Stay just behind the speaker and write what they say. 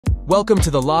Welcome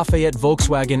to the Lafayette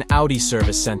Volkswagen Audi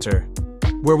Service Center,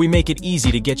 where we make it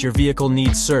easy to get your vehicle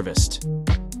needs serviced.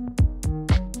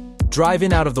 Drive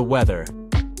in out of the weather,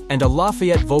 and a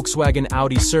Lafayette Volkswagen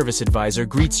Audi service advisor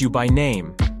greets you by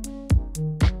name.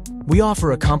 We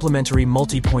offer a complimentary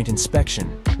multi-point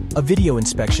inspection, a video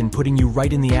inspection putting you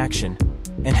right in the action,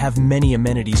 and have many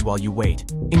amenities while you wait,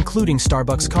 including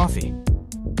Starbucks coffee.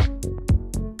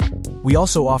 We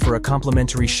also offer a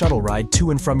complimentary shuttle ride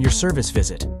to and from your service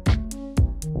visit.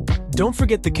 Don't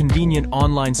forget the convenient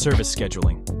online service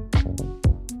scheduling.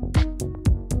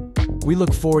 We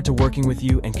look forward to working with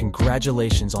you, and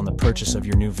congratulations on the purchase of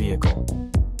your new vehicle.